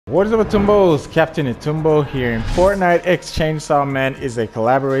What is up, Atumbos? Captain Atumbo here. In Fortnite X Chainsaw Man is a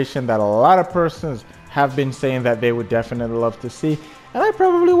collaboration that a lot of persons have been saying that they would definitely love to see, and I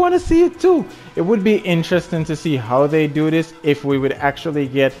probably want to see it too. It would be interesting to see how they do this, if we would actually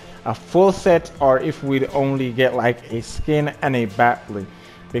get a full set or if we'd only get like a skin and a backbling.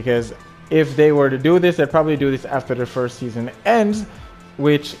 Because if they were to do this, they'd probably do this after the first season ends,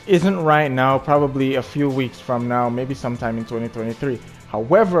 which isn't right now, probably a few weeks from now, maybe sometime in 2023.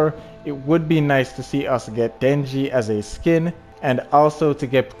 However, it would be nice to see us get Denji as a skin and also to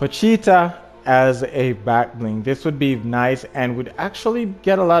get Pochita as a backbling. This would be nice and would actually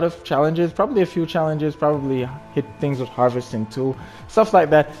get a lot of challenges, probably a few challenges, probably hit things with harvesting tool, stuff like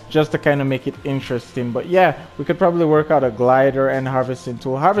that, just to kind of make it interesting. But yeah, we could probably work out a glider and harvesting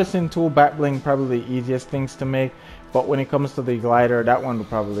tool. Harvesting tool, backbling, probably the easiest things to make. But when it comes to the glider, that one will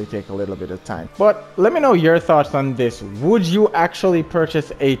probably take a little bit of time. But let me know your thoughts on this. Would you actually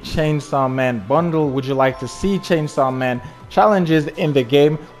purchase a Chainsaw Man bundle? Would you like to see Chainsaw Man challenges in the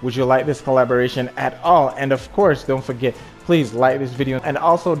game? Would you like this collaboration at all? And of course, don't forget, please like this video. And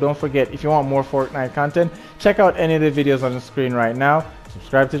also don't forget, if you want more Fortnite content, check out any of the videos on the screen right now.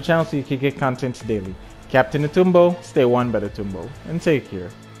 Subscribe to the channel so you can get content daily. Captain Atumbo, stay one better Tumbo, and take care.